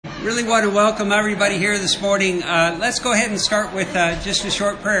Really want to welcome everybody here this morning. Let's go ahead and start with just a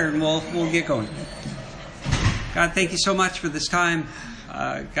short prayer, and we'll get going. God, thank you so much for this time.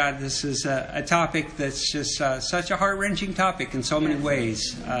 God, this is a topic that's just such a heart-wrenching topic in so many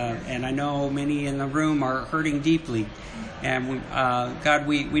ways. And I know many in the room are hurting deeply. And God,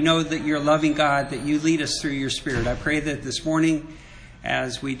 we know that you're a loving God, that you lead us through your Spirit. I pray that this morning,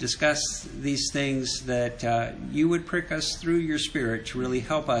 as we discuss these things, that you would prick us through your Spirit to really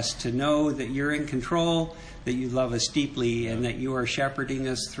help us to know that you're in control, that you love us deeply, and that you are shepherding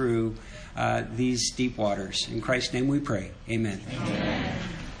us through these deep waters. In Christ's name we pray. Amen. Amen.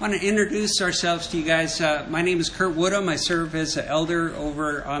 I want to introduce ourselves to you guys. My name is Kurt Woodham. I serve as an elder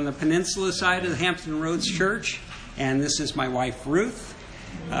over on the peninsula side of the Hampton Roads Church. And this is my wife, Ruth.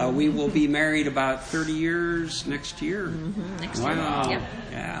 We will be married about 30 years next year. Mm-hmm. Next year. Yep.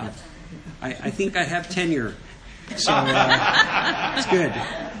 Yeah. I think I have tenure. So it's good.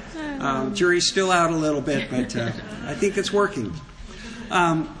 Jury's still out a little bit, but I think it's working.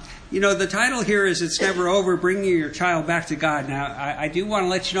 The title here is It's Never Over, Bringing Your Child Back to God. Now, I do want to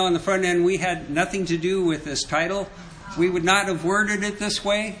let you know on the front end, we had nothing to do with this title. We would not have worded it this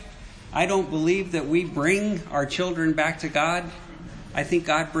way. I don't believe that we bring our children back to God. I think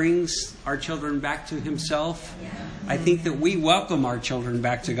God brings our children back to himself. I think that we welcome our children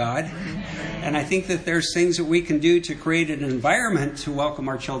back to God. And I think that there's things that we can do to create an environment to welcome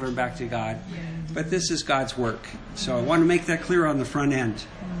our children back to God. But this is God's work. So I want to make that clear on the front end.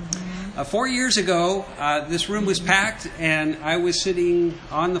 4 years ago, this room was packed, and I was sitting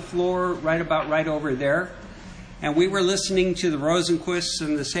on the floor right over there. And we were listening to the Rosenquists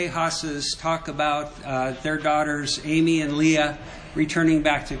and the Sehasses talk about their daughters, Amy and Leah, returning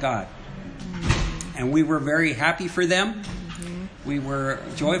back to God. And we were very happy for them. We were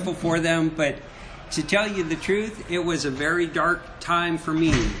joyful for them. But to tell you the truth, it was a very dark time for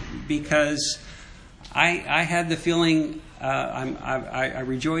me because I had the feeling, I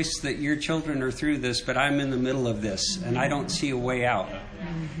rejoice that your children are through this, but I'm in the middle of this, and I don't see a way out.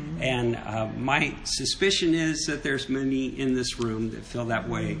 And my suspicion is that there's many in this room that feel that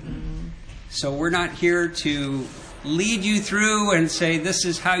way. So we're not here to lead you through and say this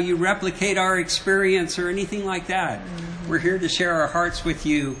is how you replicate our experience or anything like that. We're here to share our hearts with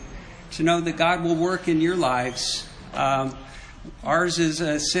you, to know that God will work in your lives. Ours is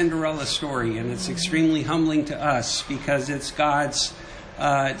a Cinderella story, and it's extremely humbling to us because it's God's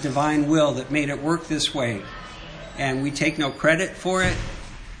divine will that made it work this way. And we take no credit for it.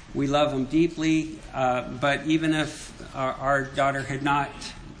 We love him deeply. But even if our daughter had not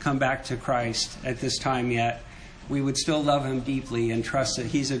come back to Christ at this time yet, we would still love him deeply and trust that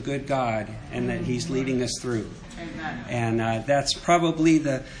he's a good God and that he's leading us through. Amen. And that's probably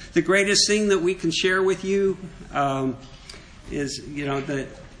the greatest thing that we can share with you. Is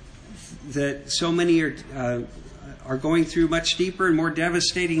that so many are going through much deeper and more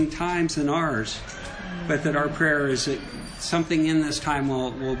devastating times than ours, but that our prayer is that something in this time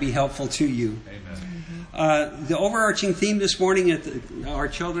will be helpful to you. Amen. The overarching theme this morning is that our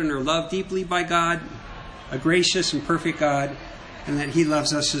children are loved deeply by God, a gracious and perfect God, and that he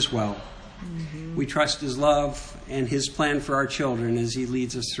loves us as well. Mm-hmm. We trust his love and his plan for our children as he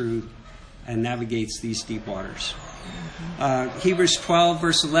leads us through and navigates these deep waters. Hebrews 12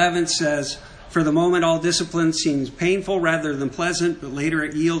 verse 11 says, "For the moment all discipline seems painful rather than pleasant, but later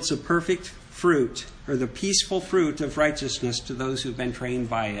it yields a perfect fruit, or the peaceful fruit of righteousness to those who've been trained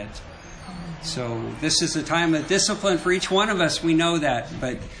by it." So this is a time of discipline for each one of us. We know that,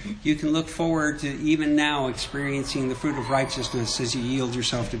 but you can look forward to even now experiencing the fruit of righteousness as you yield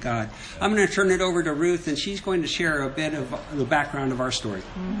yourself to God. I'm going to turn it over to Ruth, and she's going to share a bit of the background of our story.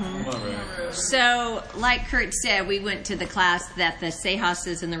 Mm-hmm. So, like Kurt said, we went to the class that the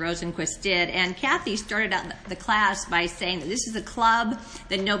Sehasses and the Rosenquists did, and Kathy started out the class by saying that this is a club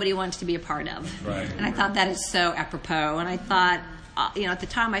that nobody wants to be a part of. Right. And I thought that is so apropos, and I thought, at the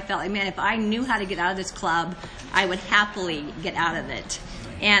time I felt like, man, if I knew how to get out of this club, I would happily get out of it.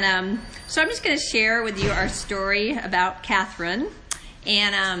 And so I'm just going to share with you our story about Catherine.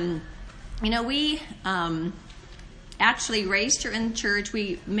 And, we actually raised her in church.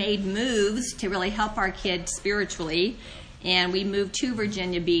 We made moves to really help our kids spiritually. And we moved to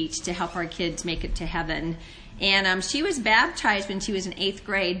Virginia Beach to help our kids make it to heaven. And she was baptized when she was in 8th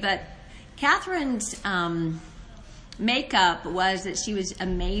grade. But Catherine's makeup was that she was a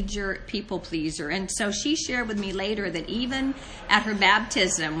major people pleaser. And so she shared with me later that even at her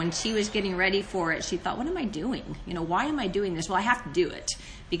baptism, when she was getting ready for it, she thought, what am I doing? Why am I doing this? Well, I have to do it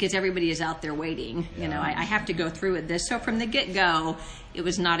because everybody is out there waiting. I have to go through with this. So from the get-go, it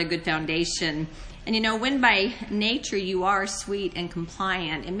was not a good foundation. And when by nature you are sweet and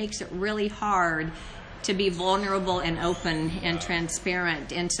compliant, it makes it really hard to be vulnerable and open and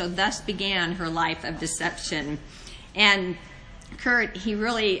transparent. And so thus began her life of deception. And Kurt, he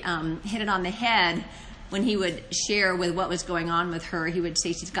really hit it on the head when he would share with what was going on with her. He would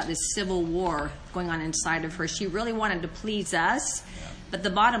say she's got this civil war going on inside of her. She really wanted to please us, but the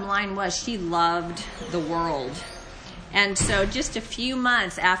bottom line was she loved the world. And so just a few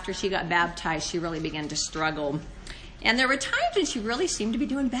months after she got baptized, she really began to struggle. And there were times when she really seemed to be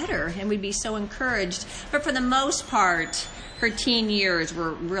doing better, and we'd be so encouraged. But for the most part, her teen years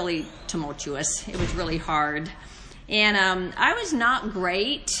were really tumultuous. It was really hard. And I was not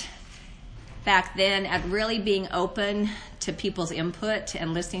great back then at really being open to people's input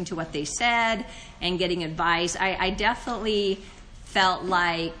and listening to what they said and getting advice. I definitely felt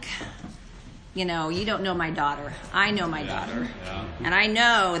like, you don't know my daughter. I know my daughter. Yeah. And I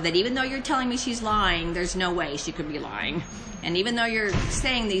know that even though you're telling me she's lying, there's no way she could be lying. And even though you're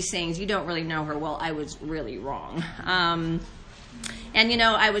saying these things, you don't really know her. Well, I was really wrong. And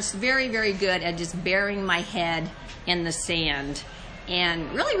I was very, very good at just burying my head in the sand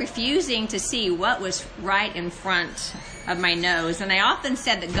and really refusing to see what was right in front of my nose. And I often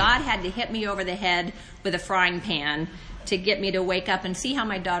said that God had to hit me over the head with a frying pan to get me to wake up and see how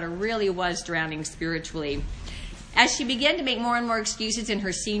my daughter really was drowning spiritually. As she began to make more and more excuses in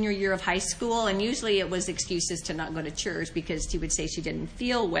her senior year of high school, and usually it was excuses to not go to church because she would say she didn't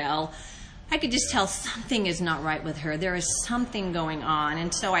feel well, I could just tell something is not right with her. There is something going on.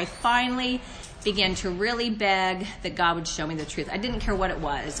 And so I finally began to really beg that God would show me the truth. I didn't care what it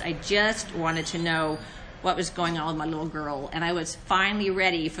was. I just wanted to know what was going on with my little girl. And I was finally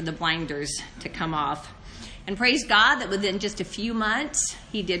ready for the blinders to come off. And praise God that within just a few months,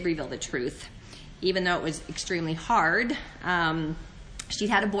 he did reveal the truth, even though it was extremely hard. She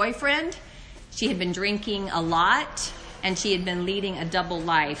had a boyfriend. She had been drinking a lot, and she had been leading a double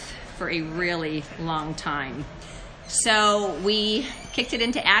life for a really long time. So we kicked it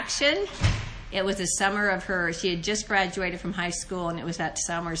into action. It was the summer of she had just graduated from high school, and it was that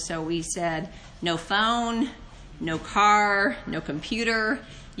summer. So we said, no phone, no car, no computer.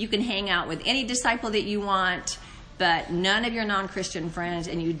 You can hang out with any disciple that you want, but none of your non-Christian friends,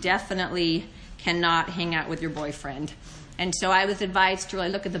 and you definitely cannot hang out with your boyfriend. And so I was advised to really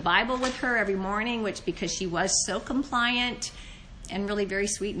look at the Bible with her every morning, which because she was so compliant and really very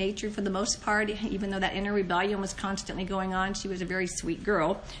sweet-natured for the most part, even though that inner rebellion was constantly going on, she was a very sweet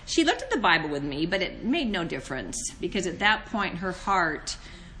girl. She looked at the Bible with me, but it made no difference because at that point her heart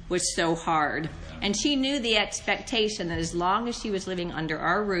was so hard. And she knew the expectation that as long as she was living under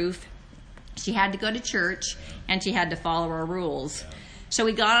our roof, she had to go to church and she had to follow our rules. So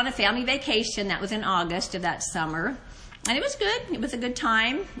we got on a family vacation. That was in August of that summer. And it was good. It was a good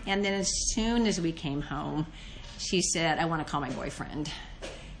time. And then as soon as we came home, she said, I want to call my boyfriend.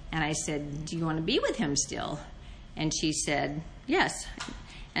 And I said, do you want to be with him still? And she said, yes.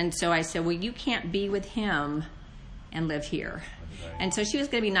 And so I said, well, you can't be with him and live here. And so she was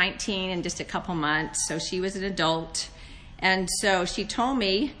going to be 19 in just a couple months. So she was an adult. And so she told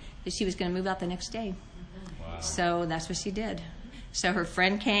me that she was going to move out the next day. Wow. So that's what she did. So her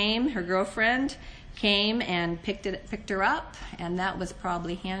friend came, her girlfriend came and picked her up. And that was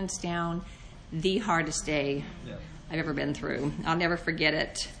probably hands down the hardest day I've ever been through. I'll never forget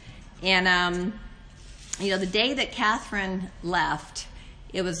it. And, the day that Catherine left,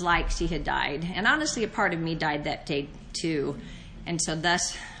 it was like she had died. And honestly, a part of me died that day too. And so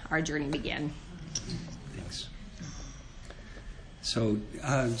thus our journey began. Thanks. So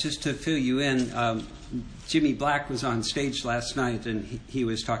just to fill you in, Jimmy Black was on stage last night, and he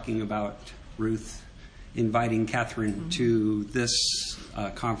was talking about Ruth inviting Catherine to this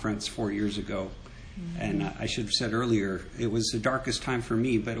conference 4 years ago. And I should have said earlier, it was the darkest time for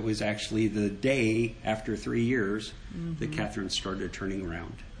me, but it was actually the day after 3 years that Catherine started turning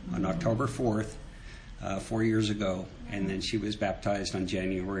around. On October 4th, 4 years ago, and then she was baptized on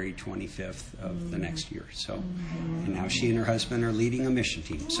January 25th of the next year. So, and now she and her husband are leading a mission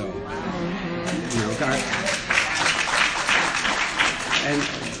team. So, God.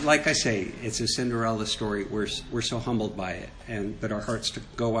 And like I say, it's a Cinderella story. We're so humbled by it, but our hearts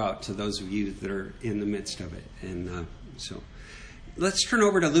go out to those of you that are in the midst of it. And so, let's turn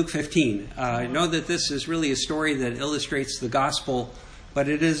over to Luke 15. I know that this is really a story that illustrates the gospel but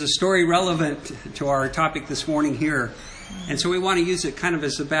it is a story relevant to our topic this morning here. And so we want to use it kind of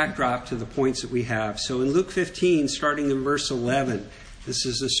as a backdrop to the points that we have. So in Luke 15, starting in verse 11, this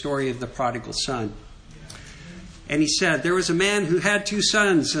is the story of the prodigal son. And he said, "There was a man who had 2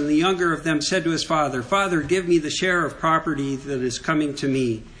 sons, and the younger of them said to his father, 'Father, give me the share of property that is coming to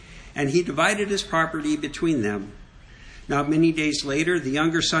me.' And he divided his property between them. Not many days later, the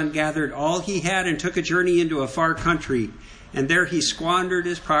younger son gathered all he had and took a journey into a far country. And there he squandered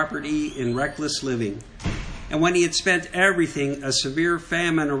his property in reckless living. And when he had spent everything, a severe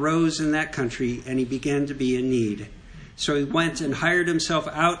famine arose in that country, and he began to be in need. So he went and hired himself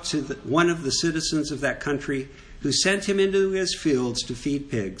out to one of the citizens of that country, who sent him into his fields to feed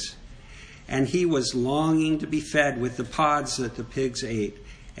pigs. And he was longing to be fed with the pods that the pigs ate,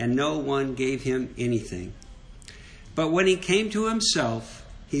 and no one gave him anything. But when he came to himself,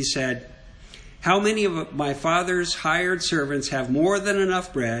 he said, 'How many of my father's hired servants have more than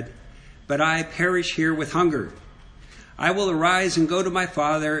enough bread, but I perish here with hunger? I will arise and go to my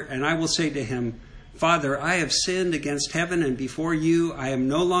father, and I will say to him, Father, I have sinned against heaven and before you. I am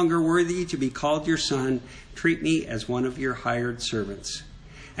no longer worthy to be called your son. Treat me as one of your hired servants.'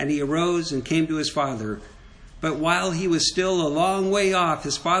 And he arose and came to his father. But while he was still a long way off,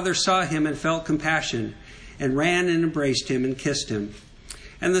 his father saw him and felt compassion, and ran and embraced him and kissed him.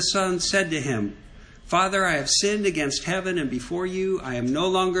 And the son said to him, 'Father, I have sinned against heaven and before you. I am no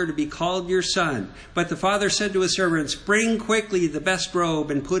longer to be called your son.' But the father said to his servants, 'Bring quickly the best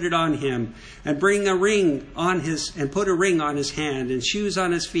robe and put it on him, and bring a ring on his hand and shoes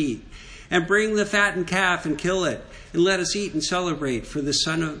on his feet, and bring the fattened calf and kill it, and let us eat and celebrate. For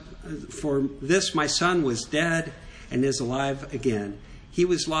this my son was dead and is alive again. He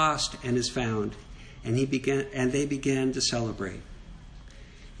was lost and is found.' And they began to celebrate."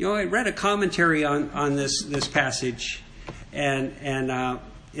 You know, I read a commentary on this passage, and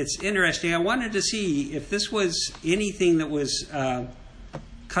it's interesting. I wanted to see if this was anything that was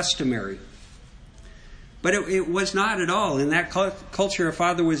customary. But it was not at all. In that culture, a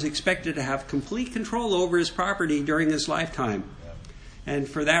father was expected to have complete control over his property during his lifetime. And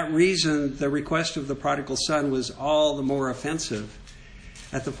for that reason, the request of the prodigal son was all the more offensive.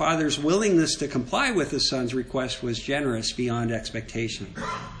 That the father's willingness to comply with his son's request was generous beyond expectation.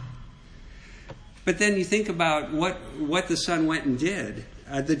 But then you think about what the son went and did.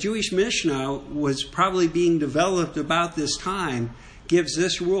 The Jewish Mishnah was probably being developed about this time, gives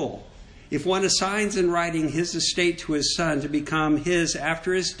this rule. If one assigns in writing his estate to his son to become his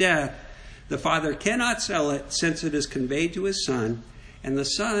after his death, the father cannot sell it since it is conveyed to his son, and the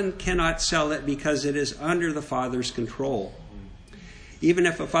son cannot sell it because it is under the father's control. Even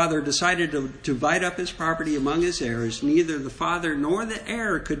if a father decided to divide up his property among his heirs, neither the father nor the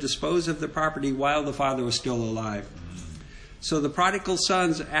heir could dispose of the property while the father was still alive. So the prodigal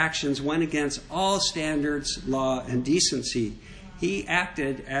son's actions went against all standards, law, and decency. He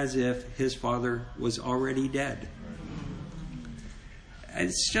acted as if his father was already dead.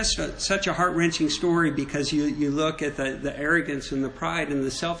 It's just such a heart-wrenching story because you look at the arrogance and the pride and the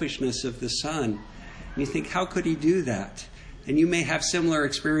selfishness of the son. And you think, how could he do that? And you may have similar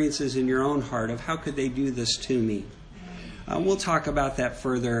experiences in your own heart of how could they do this to me? We'll talk about that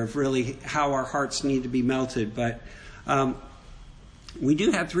further, of really how our hearts need to be melted. But we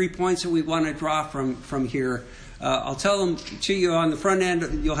do have 3 points that we want to draw from here. I'll tell them to you on the front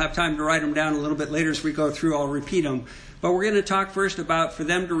end. You'll have time to write them down a little bit later as we go through. I'll repeat them. But we're going to talk first about for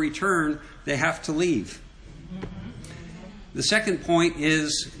them to return, they have to leave. The second point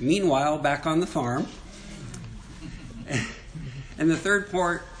is, meanwhile, back on the farm. And the third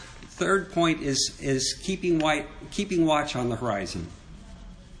point is keeping watch on the horizon.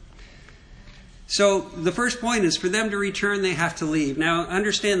 So the first point is for them to return, they have to leave. Now,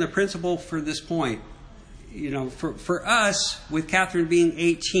 understand the principle for this point. You know, for us, with Catherine being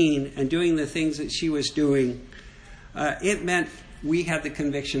 18 and doing the things that she was doing, it meant we had the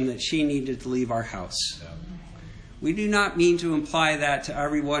conviction that she needed to leave our house. We do not mean to imply that to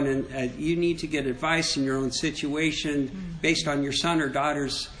everyone, and you need to get advice in your own situation based on your son or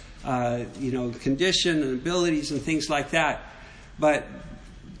daughter's, condition and abilities and things like that. But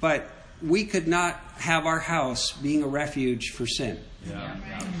we could not have our house being a refuge for sin. Yeah.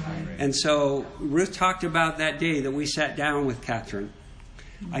 And so Ruth talked about that day that we sat down with Catherine.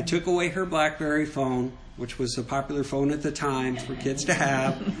 I took away her BlackBerry phone, which was a popular phone at the time for kids to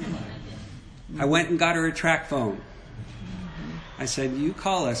have. I went and got her a track phone. I said, you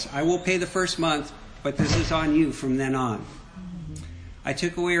call us. I will pay the first month, but this is on you from then on. I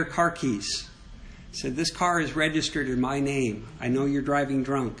took away her car keys. I said, this car is registered in my name. I know you're driving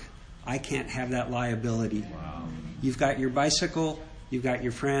drunk. I can't have that liability. Wow. You've got your bicycle You've got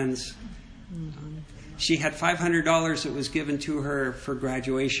your friends. She had $500 that was given to her for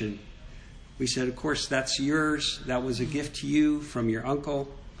graduation. We said, of course, that's yours. That was a gift to you from your uncle.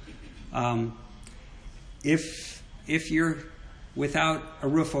 If you're without a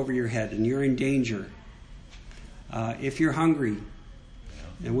roof over your head and you're in danger, if you're hungry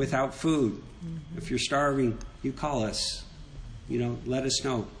and without food, if you're starving, you call us. Let us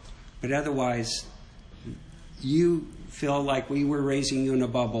know. But otherwise, you feel like we were raising you in a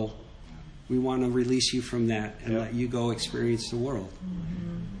bubble. We want to release you from that and let you go experience the world.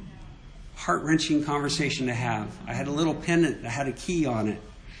 Heart-wrenching conversation to have. I had a little pendant that had a key on it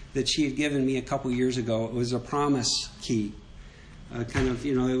that she had given me a couple years ago. It was a promise key.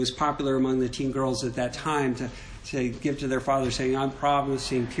 It was popular among the teen girls at that time to give to their father saying, I'm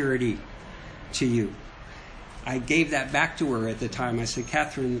promising purity to you. I gave that back to her at the time. I said,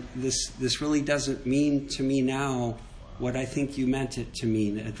 Catherine, this really doesn't mean to me now what I think you meant it to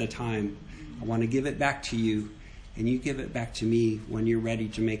mean at the time. I want to give it back to you, and you give it back to me when you're ready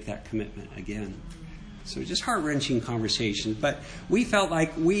to make that commitment again. So just heart-wrenching conversations. But we felt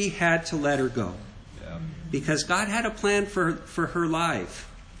like we had to let her go because God had a plan for her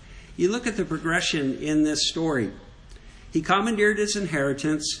life. You look at the progression in this story. He commandeered his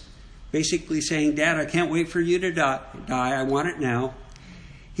inheritance, basically saying, Dad, I can't wait for you to die. I want it now.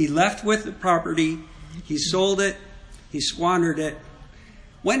 He left with the property. He sold it. He squandered it.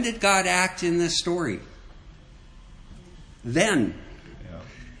 When did God act in this story? Then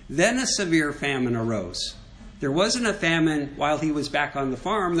a severe famine arose. There wasn't a famine while he was back on the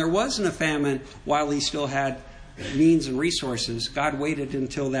farm. There wasn't a famine while he still had means and resources. God waited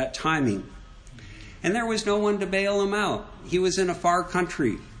until that timing. And there was no one to bail him out. He was in a far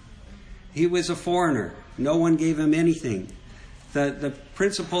country. He was a foreigner. No one gave him anything. The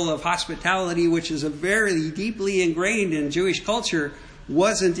principle of hospitality, which is a very deeply ingrained in Jewish culture,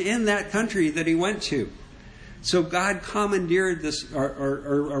 wasn't in that country that he went to. So God commandeered this or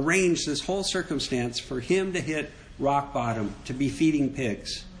arranged this whole circumstance for him to hit rock bottom, to be feeding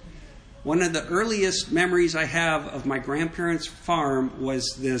pigs. One of the earliest memories I have of my grandparents' farm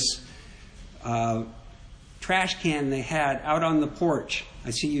was this trash can they had out on the porch.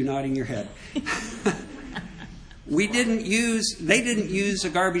 I see you nodding your head. They didn't use a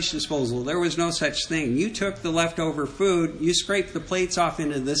garbage disposal. There was no such thing. You took the leftover food, you scraped the plates off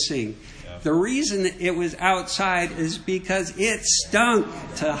into this thing. Yeah. The reason it was outside is because it stunk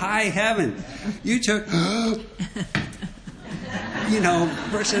to high heaven. You took,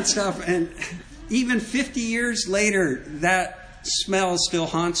 brush that stuff, and even 50 years later, that smell still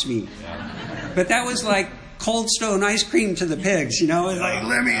haunts me. Yeah. But that was like Cold Stone ice cream to the pigs, It's like,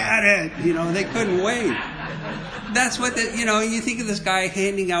 let me at it. They couldn't wait. That's what you think of this guy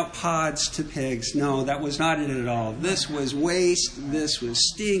handing out pods to pigs. No, that was not it at all. This was waste. This was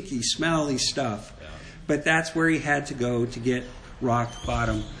stinky, smelly stuff. But that's where he had to go to get rock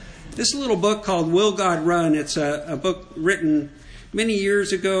bottom. This little book called Will God Run? It's a book written many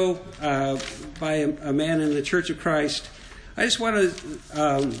years ago by a man in the Church of Christ. I just want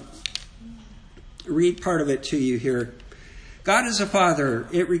to read part of it to you here. God is a father.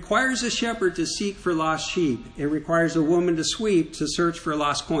 It requires a shepherd to seek for lost sheep. It requires a woman to sweep to search for a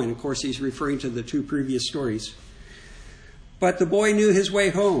lost coin. Of course, he's referring to the two previous stories. But the boy knew his way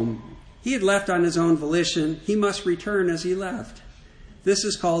home. He had left on his own volition. He must return as he left. This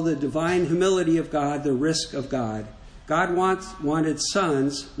is called the divine humility of God, the risk of God. God wanted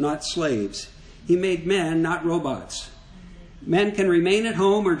sons, not slaves. He made men, not robots. Men can remain at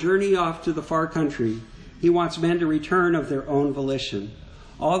home or journey off to the far country. He wants men to return of their own volition.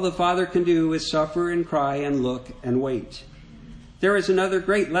 All the Father can do is suffer and cry and look and wait. There is another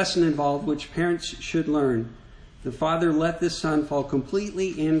great lesson involved which parents should learn. The Father let the Son fall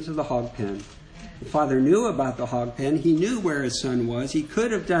completely into the hog pen. The Father knew about the hog pen. He knew where his son was. He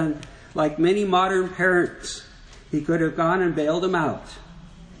could have done like many modern parents. He could have gone and bailed him out,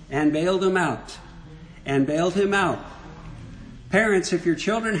 and bailed him out, and bailed him out. Parents, if your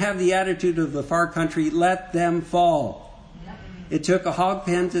children have the attitude of the far country, let them fall. It took a hog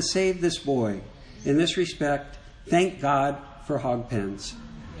pen to save this boy. In this respect, thank God for hog pens.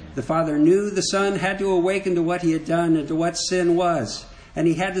 The Father knew the Son had to awaken to what he had done and to what sin was. And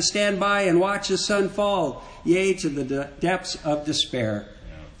he had to stand by and watch his son fall, yea, to the depths of despair.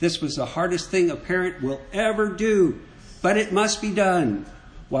 This was the hardest thing a parent will ever do, but it must be done.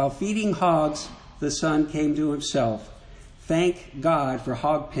 While feeding hogs, the Son came to himself. Thank God for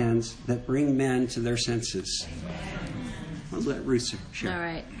hog pens that bring men to their senses. I'll let Ruth share. All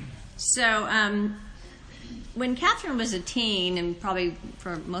right. So when Catherine was a teen, and probably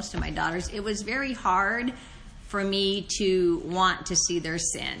for most of my daughters, it was very hard for me to want to see their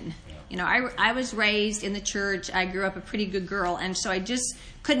sin. You know, I was raised in the church. I grew up a pretty good girl, and so I just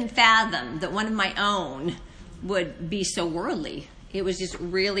couldn't fathom that one of my own would be so worldly. It was just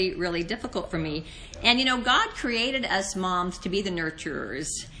really, really difficult for me. And, you know, God created us moms to be the nurturers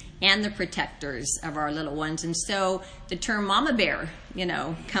and the protectors of our little ones. And so the term mama bear, you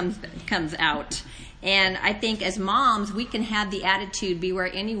know, comes out. And I think as moms, we can have the attitude,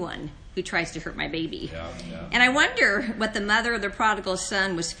 beware anyone who tries to hurt my baby. And I wonder what the mother of the prodigal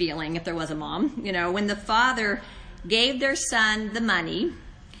son was feeling, if there was a mom, you know, when the father gave their son the money,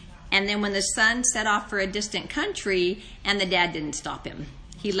 and then when the son set off for a distant country and the dad didn't stop him.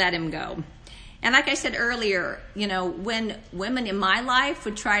 He let him go. And like I said earlier, you know, when women in my life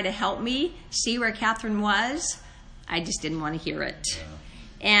would try to help me see where Catherine was, I just didn't want to hear it.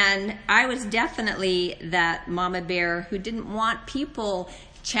 And I was definitely that mama bear who didn't want people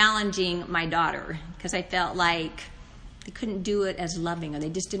challenging my daughter, because I felt like they couldn't do it as loving, or they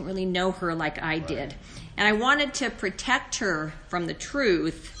just didn't really know her like I did. And I wanted to protect her from the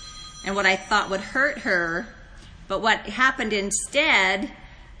truth and what I thought would hurt her. But what happened instead,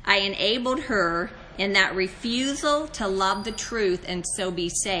 I enabled her in that refusal to love the truth and so be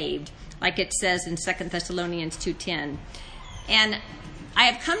saved, like it says in 2 Thessalonians 2:10. And I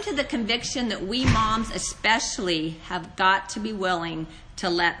have come to the conviction that we moms especially have got to be willing to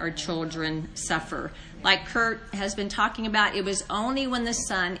let our children suffer. Like Kurt has been talking about, it was only when the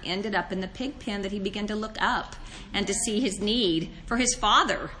son ended up in the pig pen that he began to look up and to see his need for his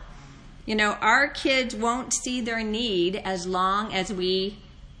father. You know, our kids won't see their need as long as we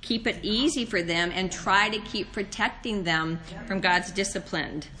keep it easy for them and try to keep protecting them from God's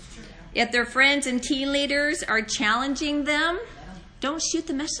discipline. If their friends and teen leaders are challenging them, don't shoot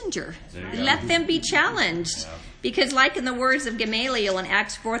the messenger. Let them be challenged. Because like in the words of Gamaliel in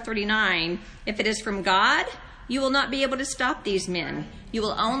Acts 4:39, if it is from God, you will not be able to stop these men. You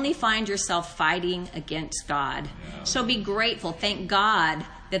will only find yourself fighting against God. So be grateful. Thank God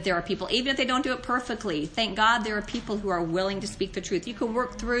that there are people, even if they don't do it perfectly, thank God there are people who are willing to speak the truth. You can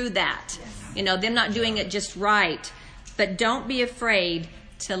work through that. You know, them not doing it just right. But don't be afraid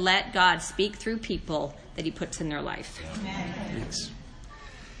to let God speak through people that he puts in their life. Thanks.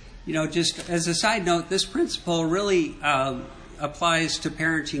 You know, just as a side note, this principle really applies to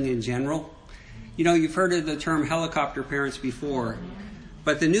parenting in general. You know, you've heard of the term helicopter parents before,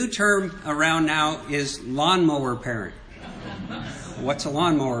 but the new term around now is lawnmower parent. What's a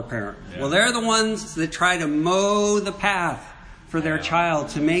lawnmower parent? Well, they're the ones that try to mow the path for their child,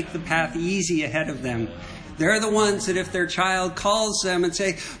 to make the path easy ahead of them. They're the ones that if their child calls them and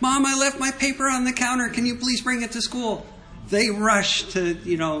say, "Mom, I left my paper on the counter. Can you please bring it to school?" They rush to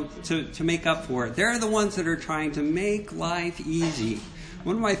make up for it. They're the ones that are trying to make life easy.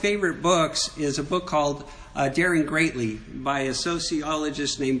 One of my favorite books is a book called Daring Greatly by a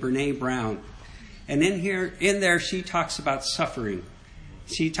sociologist named Brene Brown. And in there, she talks about suffering.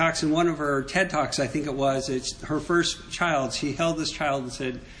 She talks in one of her TED Talks, I think it was, it's her first child. She held this child and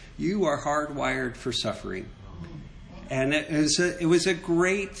said, "You are hardwired for suffering." And it was a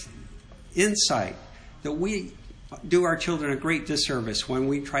great insight that we do our children a great disservice when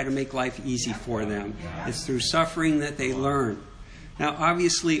we try to make life easy for them. It's through suffering that they learn. Now,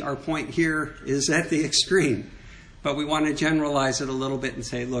 obviously, our point here is at the extreme, but we want to generalize it a little bit and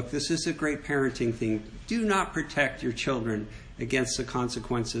say, look, this is a great parenting thing. Do not protect your children against the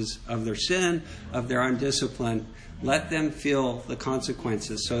consequences of their sin, of their undiscipline. Let them feel the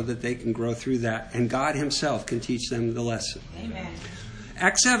consequences so that they can grow through that, and God himself can teach them the lesson. Amen.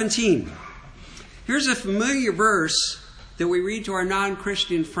 Acts 17. Here's a familiar verse that we read to our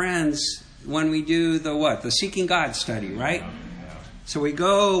non-Christian friends when we do the Seeking God study, right? So we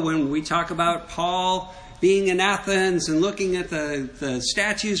go when we talk about Paul being in Athens and looking at the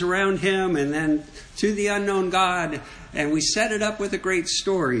statues around him, and then to the unknown God, and we set it up with a great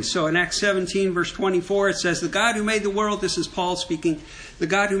story. So in Acts 17, verse 24, it says, "The God who made the world," this is Paul speaking, "the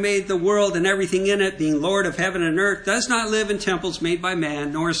God who made the world and everything in it, being Lord of heaven and earth, does not live in temples made by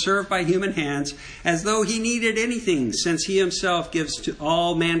man, nor is served by human hands, as though he needed anything, since he himself gives to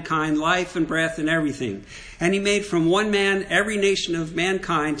all mankind life and breath and everything. And he made from one man every nation of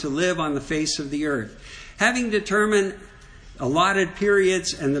mankind to live on the face of the earth, having determined allotted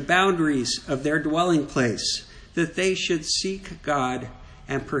periods and the boundaries of their dwelling place, that they should seek God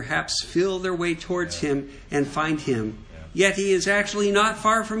and perhaps feel their way towards him and find him. Yet he is actually not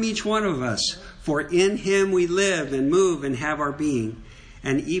far from each one of us, for in him we live and move and have our being.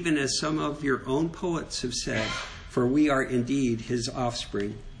 And even as some of your own poets have said, for we are indeed his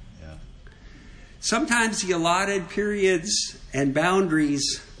offspring." Yeah. Sometimes the allotted periods and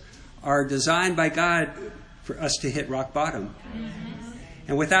boundaries are designed by God for us to hit rock bottom.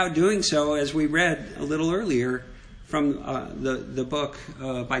 And without doing so, as we read a little earlier from the book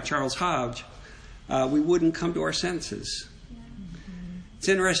by Charles Hodge, we wouldn't come to our senses. It's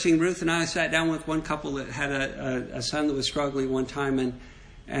interesting, Ruth and I sat down with one couple that had a son that was struggling one time,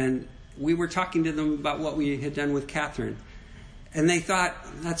 and we were talking to them about what we had done with Catherine. And they thought,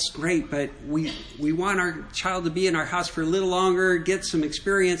 that's great, but we want our child to be in our house for a little longer, get some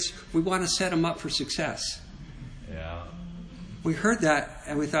experience. We want to set them up for success. Yeah. We heard that,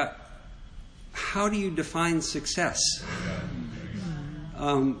 and we thought, how do you define success?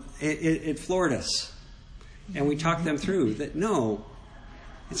 It floored us. And we talked them through that, no,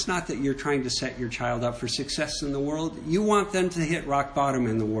 it's not that you're trying to set your child up for success in the world. You want them to hit rock bottom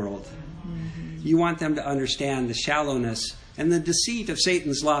in the world. You want them to understand the shallowness and the deceit of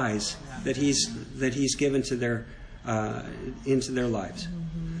Satan's lies that he's given to their into their lives.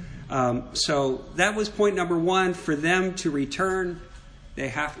 So that was point number one. For them to return, they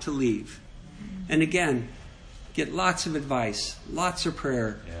have to leave. And again, get lots of advice, lots of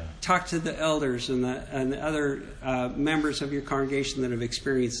prayer. Yeah. Talk to the elders and the other members of your congregation that have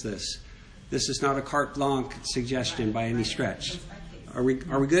experienced this. This is not a carte blanche suggestion by any stretch. Are we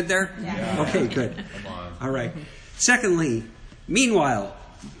good there? Yeah. Okay, good. Come on. All right. Secondly, meanwhile,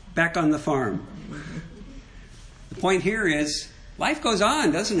 back on the farm. The point here is life goes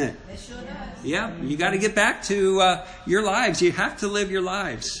on, doesn't it? It sure does. Yeah, you got to get back to your lives. You have to live your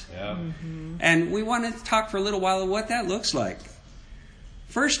lives. Yeah. And we want to talk for a little while of what that looks like.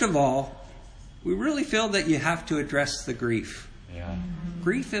 First of all, we really feel that you have to address the grief. Yeah.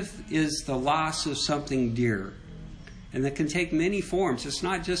 Grief is the loss of something dear. And that can take many forms. It's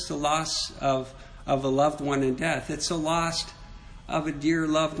not just the loss of a loved one in death. It's a loss of a dear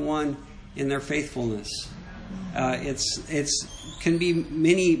loved one in their faithfulness. It's can be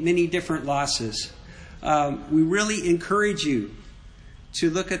many different losses. We really encourage you to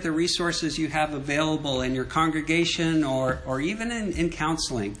look at the resources you have available in your congregation or even in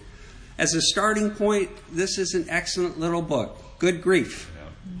counseling. As a starting point, this is an excellent little book, Good Grief.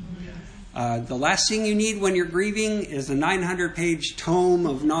 The last thing you need when you're grieving is a 900-page tome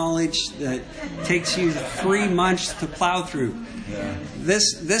of knowledge that takes you 3 months to plow through. Yeah.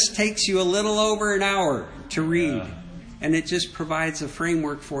 This takes you a little over an hour to read, Yeah. and it just provides a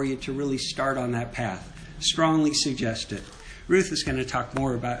framework for you to really start on that path. Strongly suggest it. Ruth is going to talk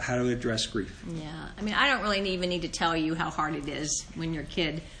more about how to address grief. Yeah, I mean, I don't really even need to tell you how hard it is when your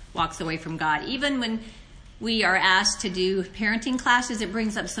kid walks away from God. Even when we are asked to do parenting classes, it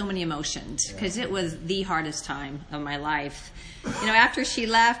brings up so many emotions because it was the hardest time of my life. You know, after she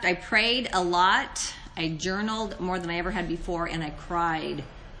left, I prayed a lot. I journaled more than I ever had before, and I cried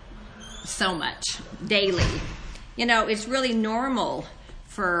so much daily. You know, it's really normal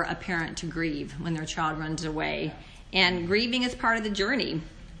for a parent to grieve when their child runs away. And grieving is part of the journey.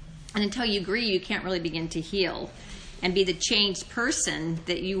 And until you grieve, you can't really begin to heal and be the changed person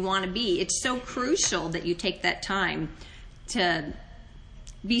that you want to be. It's so crucial that you take that time to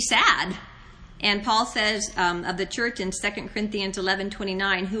be sad. And Paul says of the church in 2 Corinthians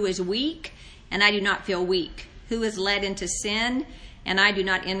 11:29, who is weak, and I do not feel weak. Who is led into sin, and I do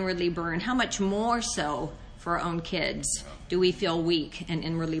not inwardly burn. How much more so for our own kids do we feel weak and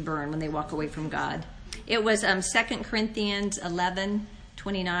inwardly burn when they walk away from God? It was 2 Corinthians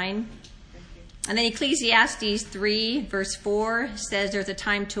 11:29. And then Ecclesiastes 3, verse 4 says there's a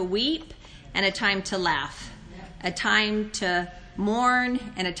time to weep and a time to laugh, a time to mourn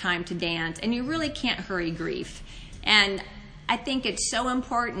and a time to dance. And you really can't hurry grief. And I think it's so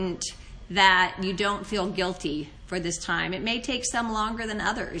important that you don't feel guilty for this time. It may take some longer than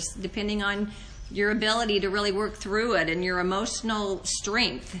others, depending on your ability to really work through it and your emotional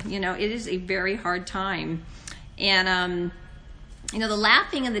strength. You know, it is a very hard time. And, you know, the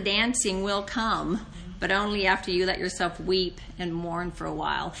laughing and the dancing will come, but only after you let yourself weep and mourn for a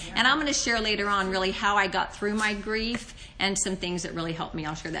while. And I'm going to share later on really how I got through my grief and some things that really helped me.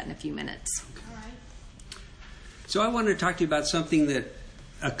 I'll share that in a few minutes. All right. So I want to talk to you about something that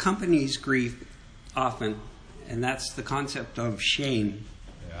accompanies grief often, and that's the concept of shame.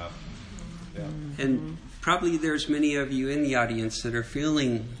 Yeah. Yeah. And probably there's many of you in the audience that are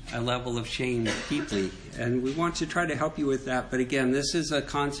feeling a level of shame deeply, and we want to try to help you with that. But again, this is a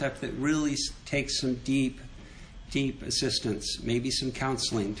concept that really takes some deep assistance, maybe some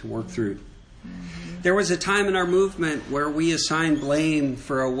counseling to work through. There was a time in our movement where we assigned blame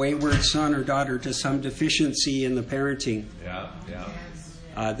for a wayward son or daughter to some deficiency in the parenting. Yeah.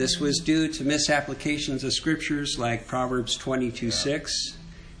 Yeah. This was due to misapplications of scriptures like Proverbs 22:6.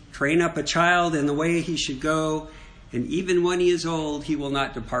 Train up a child in the way he should go, and even when he is old, he will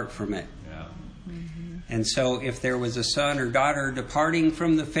not depart from it. Yeah. And so if there was a son or daughter departing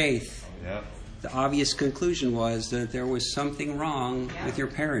from the faith, Yeah. the obvious conclusion was that there was something wrong with your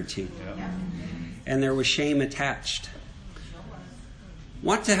parenting. Yeah. And there was shame attached.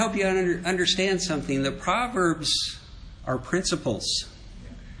 Want to help you understand something. The Proverbs are principles.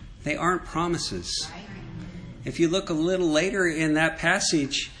 They aren't promises. If you look a little later in that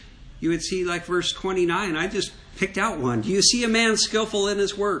passage, you would see like verse 29. I just picked out one. Do you see a man skillful in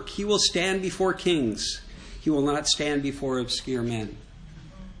his work? He will stand before kings. He will not stand before obscure men.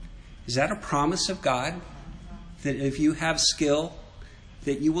 Is that a promise of God? That if you have skill,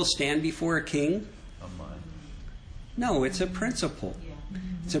 that you will stand before a king? Come on. No, it's a principle.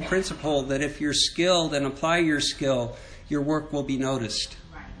 It's a principle that if you're skilled and apply your skill, your work will be noticed.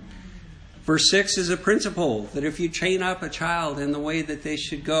 Verse 6 is a principle that if you train up a child in the way that they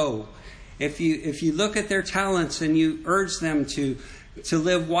should go, if you look at their talents and you urge them to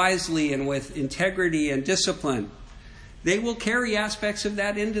live wisely and with integrity and discipline, they will carry aspects of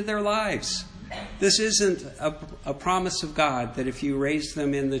that into their lives. This isn't a promise of God that if you raise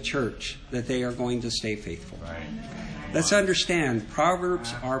them in the church, that they are going to stay faithful. Right. Let's understand,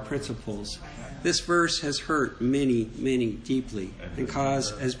 Proverbs are principles. This verse has hurt many, many deeply and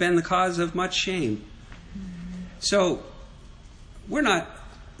has been the cause of much shame. So, we're not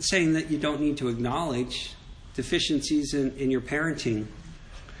saying that you don't need to acknowledge deficiencies in your parenting,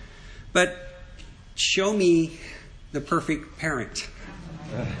 but show me the perfect parent.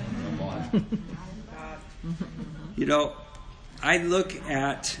 Come on. You know, I look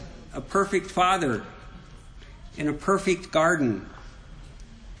at a perfect father in a perfect garden.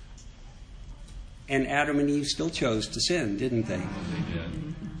 And Adam and Eve still chose to sin, didn't they? They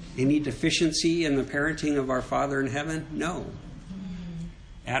did. Any deficiency in the parenting of our Father in heaven? No.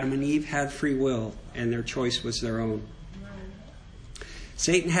 Adam and Eve had free will, and their choice was their own.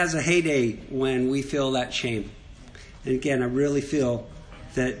 Satan has a heyday when we feel that shame. And again, I really feel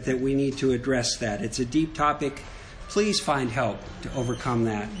that we need to address that. It's a deep topic. Please find help to overcome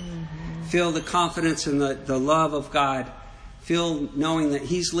that. Feel the confidence and the love of God. Feel knowing that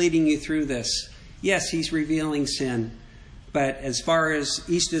He's leading you through this. Yes, He's revealing sin. But as far as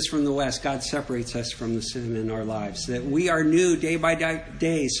east is from the west, God separates us from the sin in our lives. That we are new day by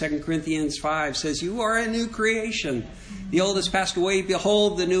day. 2 Corinthians 5 says, you are a new creation. The old has passed away.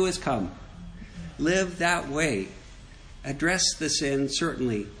 Behold, the new has come. Live that way. Address the sin,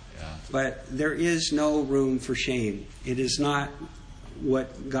 certainly. But there is no room for shame. It is not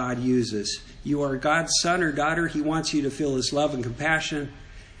what God uses. You are God's son or daughter. He wants you to feel His love and compassion.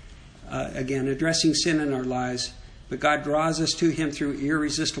 Again, addressing sin in our lives. But God draws us to Him through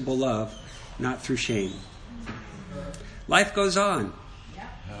irresistible love, not through shame. Life goes on.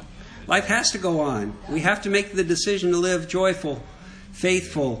 Life has to go on. We have to make the decision to live joyful,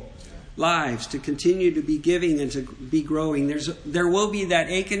 faithful lives, to continue to be giving and to be growing. There will be that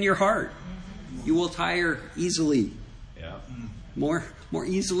ache in your heart. You will tire easily. Yeah. More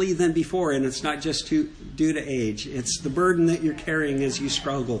easily than before, and it's not just due to age. It's the burden that you're carrying as you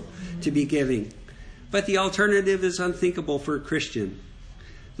struggle to be giving. But the alternative is unthinkable for a Christian.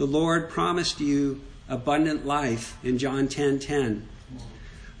 The Lord promised you abundant life in John 10:10,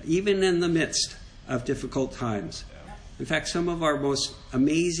 even in the midst of difficult times. In fact, some of our most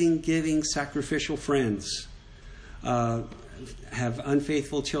amazing, giving, sacrificial friends have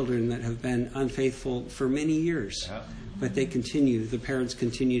unfaithful children that have been unfaithful for many years. Yeah. But the parents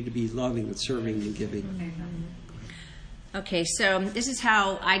continue to be loving and serving and giving. Okay, so this is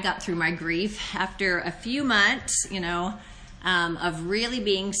how I got through my grief after a few months, of really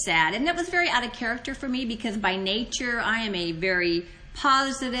being sad. And that was very out of character for me because by nature I am a very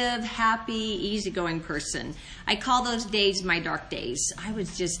positive, happy, easygoing person. I call those days my dark days. I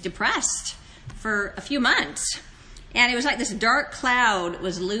was just depressed for a few months. And it was like this dark cloud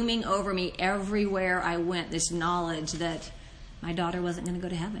was looming over me everywhere I went, this knowledge that my daughter wasn't going to go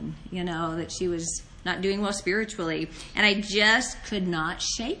to heaven, that she was not doing well spiritually. And I just could not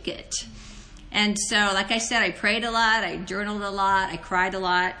shake it. And so, like I said, I prayed a lot, I journaled a lot, I cried a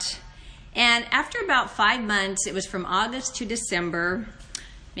lot. And after about 5 months, it was from August to December,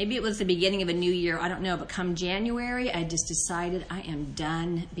 maybe it was the beginning of a new year, I don't know, but come January, I just decided I am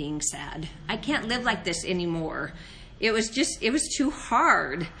done being sad. I can't live like this anymore. It was too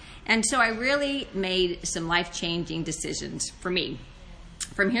hard. And so I really made some life-changing decisions for me.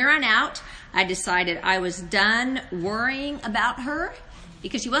 From here on out, I decided I was done worrying about her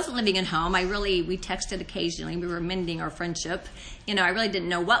because she wasn't living at home. We texted occasionally. We were mending our friendship. I really didn't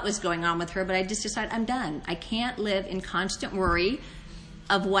know what was going on with her, but I just decided I'm done. I can't live in constant worry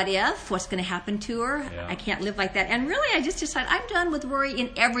of what's going to happen to her. Yeah. I can't live like that. And really, I just decided I'm done with worry in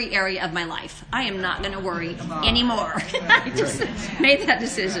every area of my life. I am not going to worry anymore. I just made that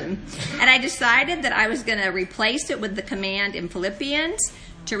decision. And I decided that I was going to replace it with the command in Philippians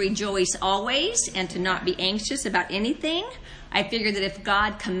to rejoice always and to not be anxious about anything. I figured that if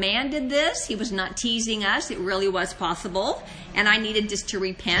God commanded this, he was not teasing us. It really was possible. And I needed just to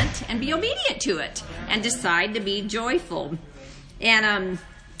repent and be obedient to it and decide to be joyful. And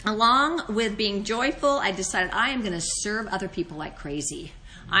along with being joyful, I decided I am going to serve other people like crazy.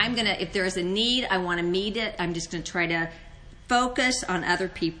 If there is a need, I want to meet it. I'm just going to try to focus on other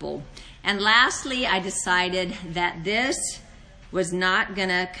people. And lastly, I decided that this was not going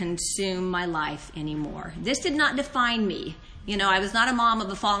to consume my life anymore. This did not define me. I was not a mom of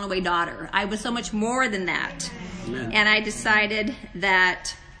a fallen away daughter. I was so much more than that. Amen. And I decided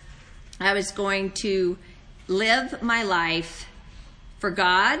that I was going to live my life for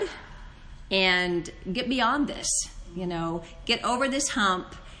God and get beyond this, get over this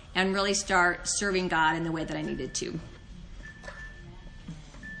hump and really start serving God in the way that I needed to.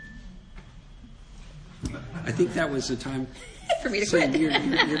 I think that was the time. For me to So quit.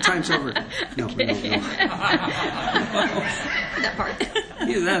 your time's over. No. That part.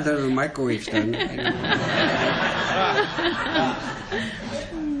 Either that or the microwave's done.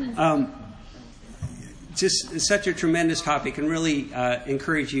 Just such a tremendous topic, and really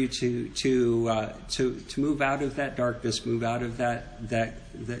encourage you to move out of that darkness, move out of the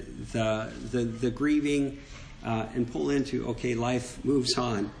grieving, and pull into life moves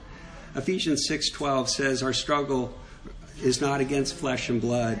on. Ephesians 6:12 says our struggle is not against flesh and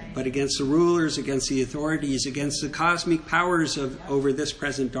blood, but against the rulers, against the authorities, against the cosmic powers over this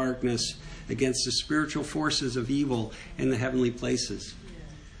present darkness, against the spiritual forces of evil in the heavenly places.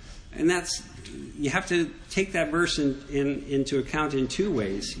 And you have to take that verse into account in two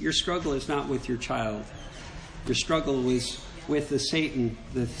ways. Your struggle is not with your child. Your struggle is with the Satan,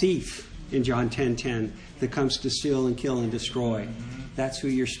 the thief in John 10:10, that comes to steal and kill and destroy. That's who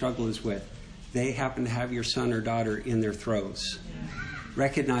your struggle is with. They happen to have your son or daughter in their throes.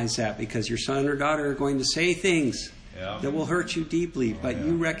 Recognize that, because your son or daughter are going to say things that will hurt you deeply, but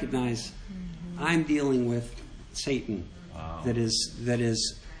you recognize, I'm dealing with Satan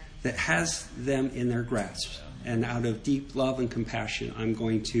that has them in their grasp. And out of deep love and compassion, I'm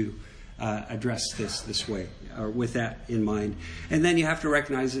going to address this way, or with that in mind. And then you have to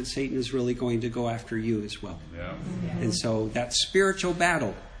recognize that Satan is really going to go after you as well. Yeah. And so that spiritual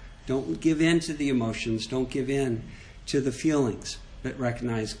battle, don't give in to the emotions, don't give in to the feelings, but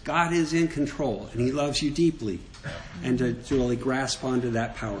recognize God is in control and he loves you deeply, and to really grasp onto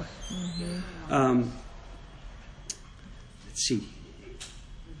that power. Let's see.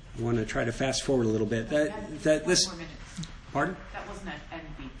 I want to try to fast forward a little bit. Pardon? That wasn't an end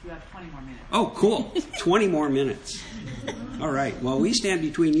beat. You have 20 more minutes. Oh, cool. 20 more minutes. All right. Well, we stand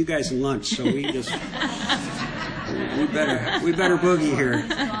between you guys and lunch, so we better boogie here.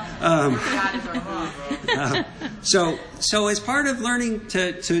 So as part of learning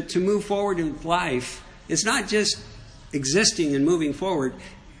to move forward in life, it's not just existing and moving forward.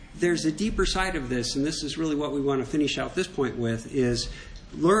 There's a deeper side of this, and this is really what we want to finish out this point with, is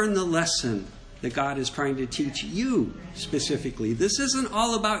learn the lesson that God is trying to teach you specifically. This isn't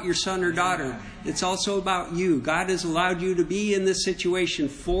all about your son or daughter. It's also about you. God has allowed you to be in this situation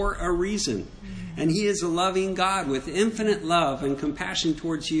for a reason. And he is a loving God with infinite love and compassion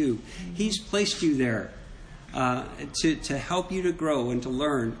towards you. He's placed you there to help you to grow and to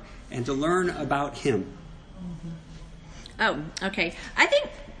learn about him. Oh, okay. I think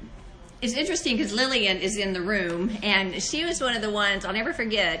it's interesting because Lillian is in the room, and she was one of the ones, I'll never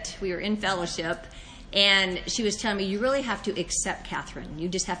forget, we were in fellowship, and she was telling me, you really have to accept Catherine. You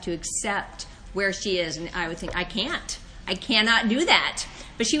just have to accept where she is. And I would think, I cannot do that.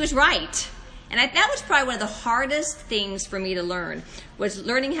 But she was right. And that was probably one of the hardest things for me to learn, was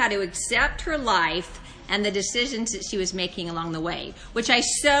learning how to accept her life and the decisions that she was making along the way, which I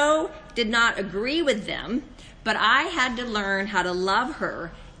so did not agree with them, but I had to learn how to love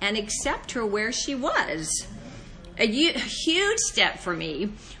her and accept her where she was. A huge step for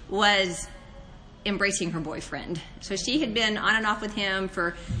me was embracing her boyfriend. So she had been on and off with him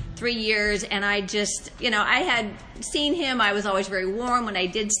for 3 years, and I just, I had seen him. I was always very warm when I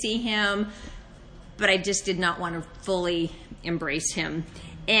did see him, but I just did not want to fully embrace him.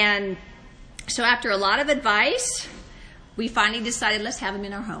 And so after a lot of advice, we finally decided, let's have him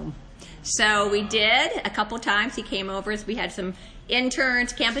in our home. So we did a couple times. He came over. We had some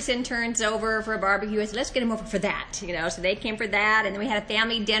campus interns over for a barbecue. I said, let's get him over for that. So they came for that. And then we had a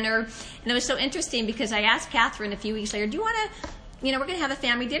family dinner. And it was so interesting because I asked Catherine a few weeks later, do you want to we're going to have a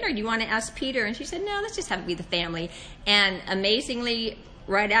family dinner. Do you want to ask Peter? And she said, no, let's just have it be the family. And amazingly,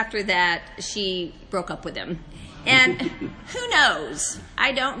 right after that, she broke up with him. And who knows?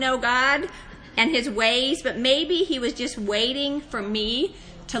 I don't know God and his ways, but maybe he was just waiting for me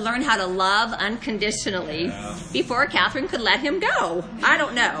to learn how to love unconditionally before Catherine could let him go. I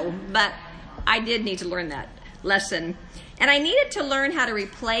don't know, but I did need to learn that lesson. And I needed to learn how to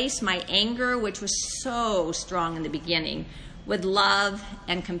replace my anger, which was so strong in the beginning, with love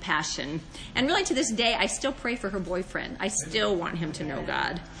and compassion. And really to this day, I still pray for her boyfriend. I still want him to know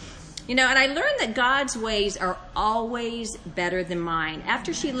God. And I learned that God's ways are always better than mine.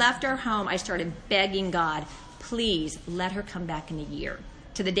 After she left our home, I started begging God, please let her come back in a year,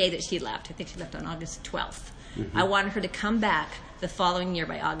 to the day that she left. I think she left on August 12th. Mm-hmm. I wanted her to come back the following year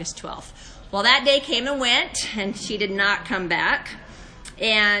by August 12th. Well, that day came and went, and she did not come back.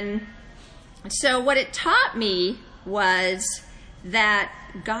 And so what it taught me was that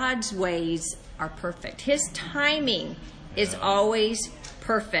God's ways are perfect. His timing is always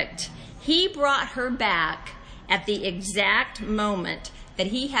perfect. He brought her back at the exact moment that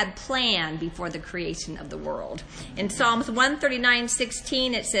he had planned before the creation of the world. In Psalms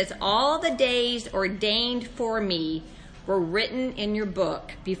 139:16, it says, all the days ordained for me were written in your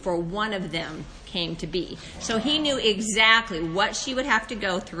book before one of them came to be. So he knew exactly what she would have to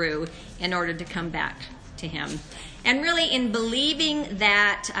go through in order to come back to him. And really, in believing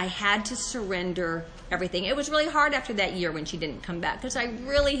that, I had to surrender everything. It was really hard after that year when she didn't come back, because I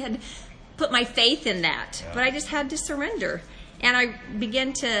really had put my faith in that. But I just had to surrender. And I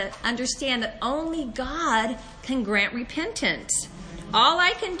began to understand that only God can grant repentance. All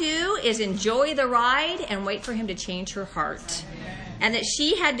I can do is enjoy the ride and wait for him to change her heart. And that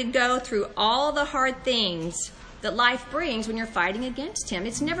she had to go through all the hard things that life brings when you're fighting against him.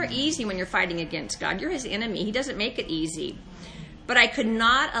 It's never easy when you're fighting against God. You're his enemy. He doesn't make it easy. But I could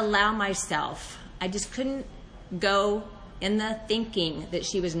not allow myself. I just couldn't go in the thinking that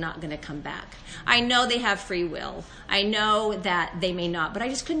she was not going to come back. I know they have free will. I know that they may not, but I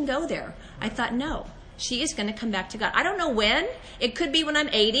just couldn't go there. I thought, no, she is going to come back to God. I don't know when. It could be when I'm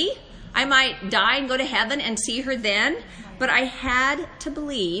 80. I might die and go to heaven and see her then. But I had to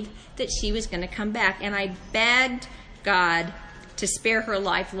believe that she was going to come back. And I begged God to spare her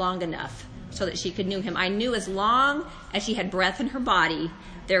life long enough so that she could know him. I knew as long as she had breath in her body,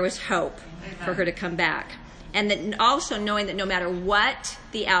 there was hope for her to come back. And that also knowing that no matter what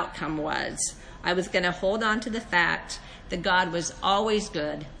the outcome was, I was going to hold on to the fact that God was always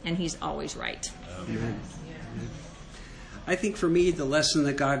good and he's always right. Amen. I think for me, the lesson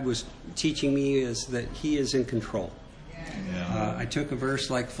that God was teaching me is that he is in control. I took a verse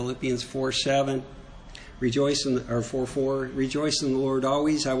like Philippians 4:7, rejoice in the, or 4:4, rejoice in the Lord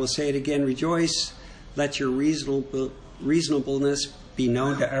always. I will say it again, rejoice. Let your reasonableness be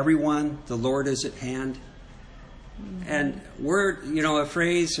known to everyone. The Lord is at hand. And we're, a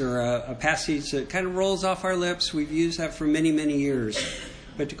phrase or a passage that kind of rolls off our lips. We've used that for many, many years.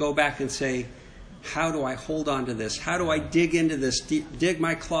 But to go back and say, how do I hold on to this? How do I dig into this, dig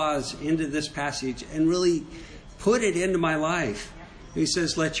my claws into this passage and really put it into my life? He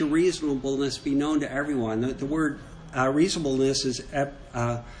says, let your reasonableness be known to everyone. The word reasonableness is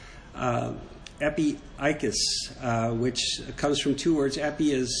epiikos, which comes from two words.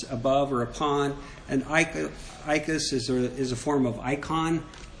 Epi is above or upon, and ikos is a form of icon,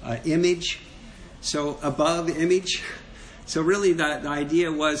 image. So above image. So really the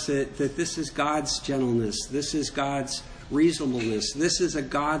idea was that this is God's gentleness. This is God's reasonableness. This is a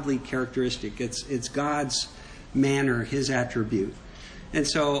godly characteristic. It's God's manner, his attribute. And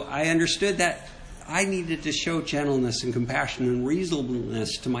so I understood that I needed to show gentleness and compassion and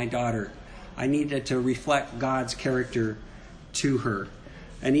reasonableness to my daughter. I needed to reflect God's character to her.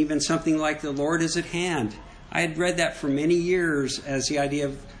 And even something like the Lord is at hand. I had read that for many years as the idea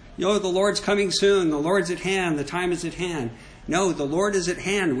of, the Lord's coming soon. The Lord's at hand. The time is at hand. No, the Lord is at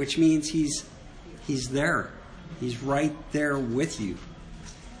hand, which means he's there. He's right there with you.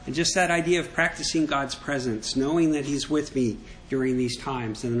 And just that idea of practicing God's presence, knowing that he's with me during these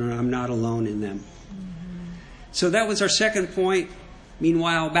times and I'm not alone in them. So that was our second point.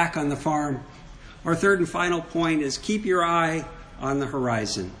 Meanwhile, back on the farm, our third and final point is keep your eye on the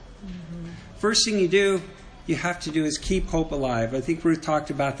horizon. First thing you have to do is keep hope alive. I think Ruth talked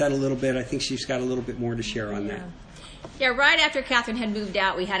about that a little bit. I think she's got a little bit more to share on that. Yeah, right after Catherine had moved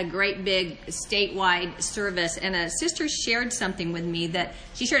out, we had a great big statewide service, and a sister shared something with me that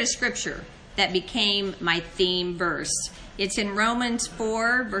she shared a scripture that became my theme verse. It's in Romans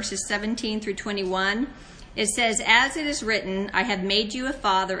 4, verses 17 through 21. It says, as it is written, I have made you a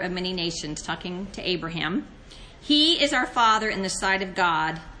father of many nations, talking to Abraham. He is our Father in the sight of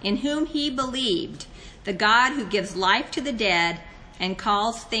God, in whom he believed, the God who gives life to the dead and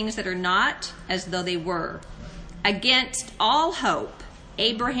calls things that are not as though they were. Against all hope,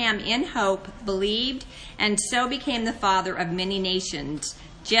 Abraham in hope believed, and so became the father of many nations,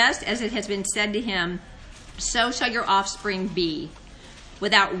 just as it has been said to him, so shall your offspring be.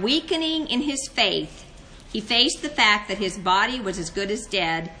 Without weakening in his faith, he faced the fact that his body was as good as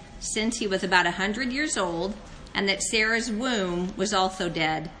dead, since he was about 100 years old, and that Sarah's womb was also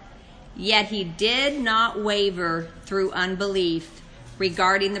dead. Yet he did not waver through unbelief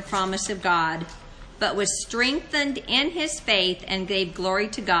regarding the promise of God, but was strengthened in his faith and gave glory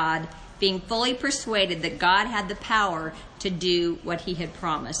to God, being fully persuaded that God had the power to do what he had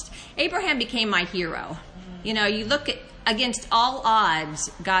promised. Abraham became my hero. You know, you look at against all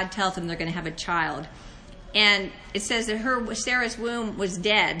odds, God tells him they're going to have a child. And it says that Sarah's womb was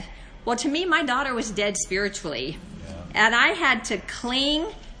dead. Well, to me, my daughter was dead spiritually. Yeah. And I had to cling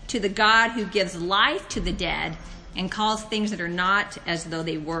to the God who gives life to the dead and calls things that are not as though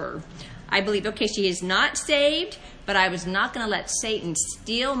they were. I believe, okay, she is not saved, but I was not going to let Satan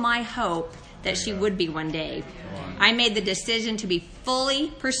steal my hope that she would be one day. I made the decision to be fully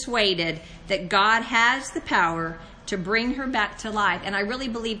persuaded that God has the power to bring her back to life, and I really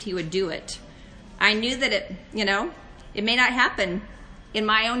believed he would do it. I knew that it may not happen in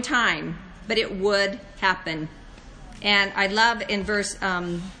my own time, but it would happen. And I love in verse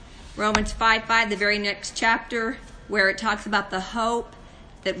Romans 5:5, the very next chapter, where it talks about the hope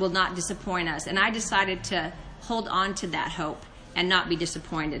that will not disappoint us. And I decided to hold on to that hope and not be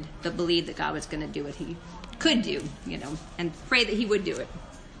disappointed, but believe that God was going to do what he could do, and pray that he would do it.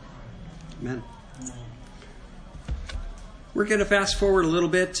 Amen. We're going to fast forward a little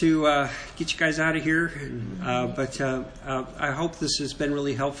bit to get you guys out of here, but I hope this has been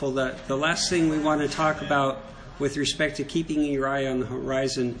really helpful. The last thing we want to talk about with respect to keeping your eye on the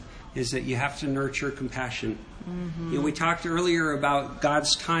horizon is that you have to nurture compassion. Mm-hmm. We talked earlier about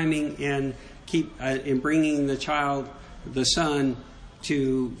God's timing in bringing the son,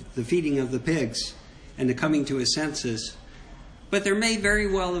 to the feeding of the pigs and to coming to his senses. But there may very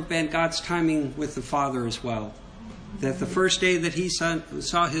well have been God's timing with the father as well. That the first day that he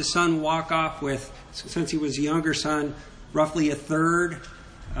saw his son walk off with, since he was a younger son, roughly a third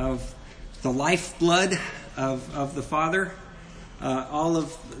of the lifeblood of the father, all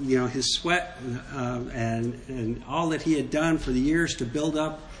of his sweat and all that he had done for the years to build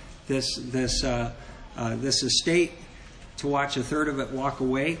up this estate, to watch a third of it walk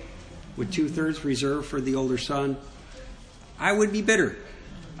away, with 2/3 reserved for the older son, I would be bitter.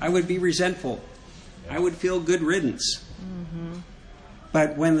 I would be resentful. I would feel good riddance. Mm-hmm.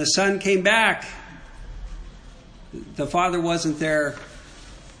 But when the son came back, the father wasn't there.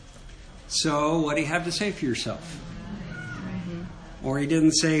 So what do you have to say for yourself? Mm-hmm. Or he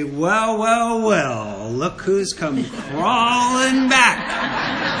didn't say, well, look who's come crawling back.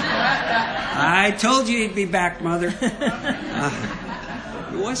 I told you he'd be back, Mother.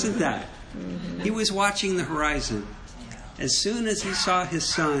 It wasn't that. Mm-hmm. He was watching the horizon. As soon as he saw his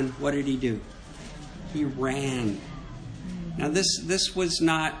son, what did he do? He ran. Now this was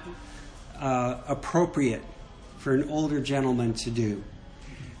not appropriate for an older gentleman to do.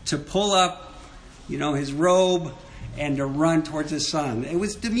 To pull up, his robe and to run towards his son. It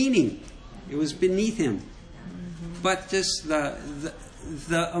was demeaning. It was beneath him. Mm-hmm. But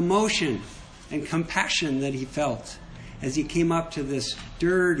the emotion and compassion that he felt as he came up to this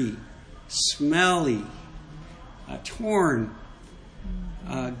dirty, smelly, torn,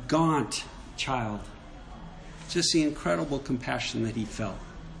 gaunt child. Just the incredible compassion that he felt.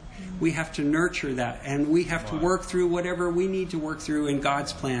 We have to nurture that, and we have to work through whatever we need to work through in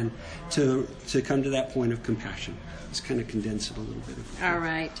God's plan to come to that point of compassion. Let's kind of condense it a little bit. All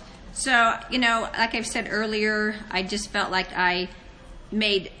right. So, like I've said earlier, I just felt like I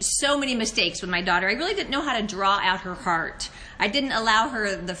made so many mistakes with my daughter. I really didn't know how to draw out her heart. I didn't allow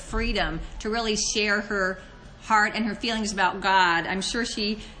her the freedom to really share her heart and her feelings about God. I'm sure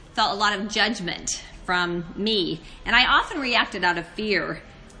she felt a lot of judgment from me. And I often reacted out of fear.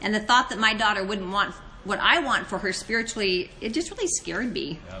 And the thought that my daughter wouldn't want what I want for her spiritually, it just really scared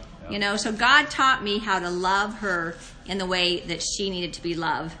me. Yep. So God taught me how to love her in the way that she needed to be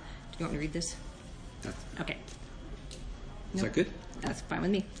loved. Do you want me to read this? Okay. Is that good? That's fine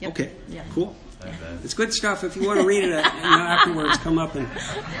with me. Yep. Okay. Yeah. Cool. It's good stuff. If you want to read it afterwards, come up and...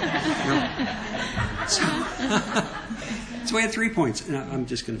 So we had 3 points. And I'm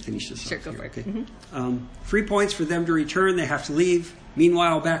just going to finish this Sure, off go here, for it. okay? Mm-hmm. 3 points for them to return. They have to leave.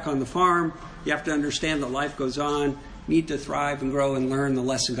 Meanwhile, back on the farm, you have to understand that life goes on. You need to thrive and grow and learn the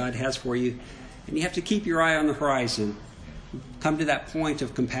lesson God has for you. And you have to keep your eye on the horizon. Come to that point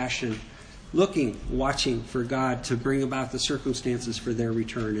of compassion, looking, watching for God to bring about the circumstances for their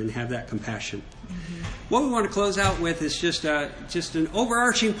return and have that compassion. What we want to close out with is just an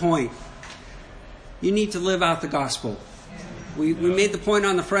overarching point. You need to live out the gospel. We made the point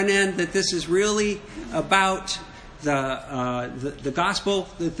on the front end that this is really about the gospel,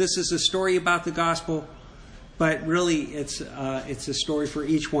 that this is a story about the gospel, but really it's a story for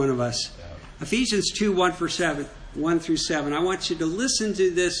each one of us. Ephesians 2, 1 through 7. I want you to listen to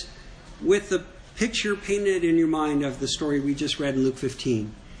this with the picture painted in your mind of the story we just read in Luke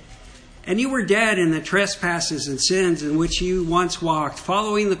 15. And you were dead in the trespasses and sins in which you once walked,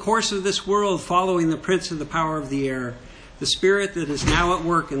 following the course of this world, following the prince of the power of the air, the spirit that is now at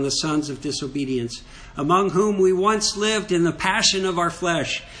work in the sons of disobedience, among whom we once lived in the passion of our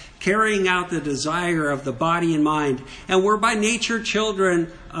flesh, carrying out the desire of the body and mind, and were by nature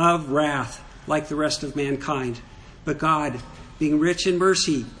children of wrath, like the rest of mankind. But God, being rich in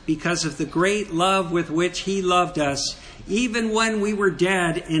mercy, because of the great love with which He loved us, even when we were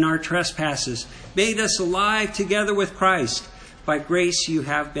dead in our trespasses, made us alive together with Christ. By grace you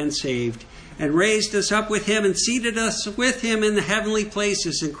have been saved, and raised us up with Him and seated us with Him in the heavenly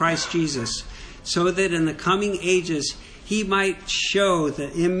places in Christ Jesus, so that in the coming ages He might show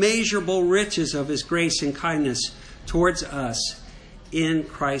the immeasurable riches of His grace and kindness towards us in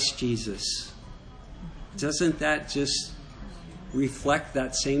Christ Jesus. Doesn't that just reflect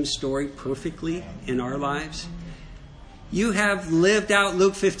that same story perfectly in our lives? You have lived out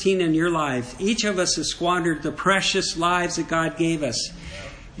Luke 15 in your life. Each of us has squandered the precious lives that God gave us.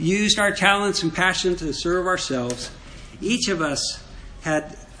 Used our talents and passion to serve ourselves. Each of us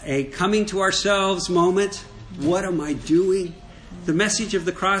had a coming to ourselves moment. What am I doing? The message of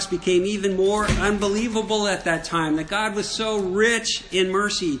the cross became even more unbelievable at that time. That God was so rich in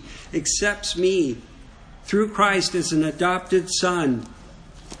mercy, accepts me through Christ as an adopted son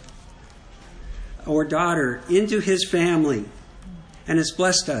or daughter into His family, and has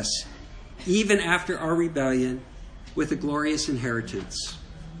blessed us, even after our rebellion, with a glorious inheritance.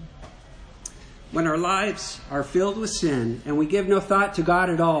 When our lives are filled with sin and we give no thought to God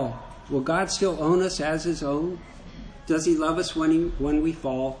at all, will God still own us as His own? Does He love us when we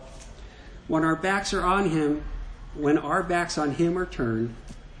fall? When our backs are on Him, when our backs on Him are turned,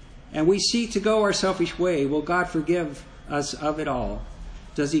 and we seek to go our selfish way, will God forgive us of it all?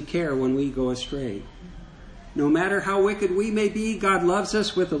 Does He care when we go astray? No matter how wicked we may be, God loves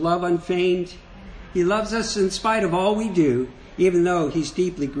us with a love unfeigned. He loves us in spite of all we do, even though He's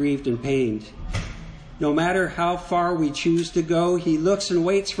deeply grieved and pained. No matter how far we choose to go, He looks and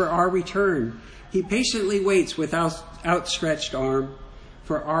waits for our return. He patiently waits with outstretched arm,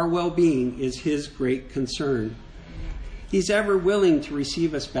 for our well-being is His great concern. He's ever willing to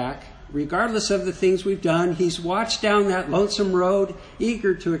receive us back. Regardless of the things we've done, He's watched down that lonesome road,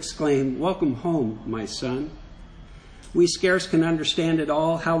 eager to exclaim, "Welcome home, my son." We scarce can understand at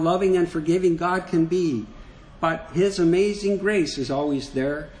all how loving and forgiving God can be, but His amazing grace is always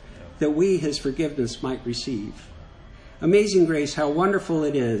there, that we, His forgiveness, might receive. Amazing grace, how wonderful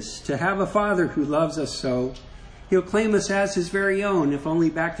it is to have a Father who loves us so. He'll claim us as His very own, if only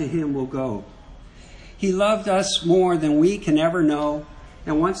back to Him we'll go. He loved us more than we can ever know.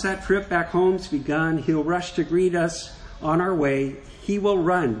 And once that trip back home's begun, He'll rush to greet us on our way. He will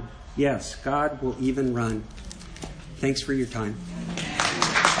run. Yes, God will even run. Thanks for your time.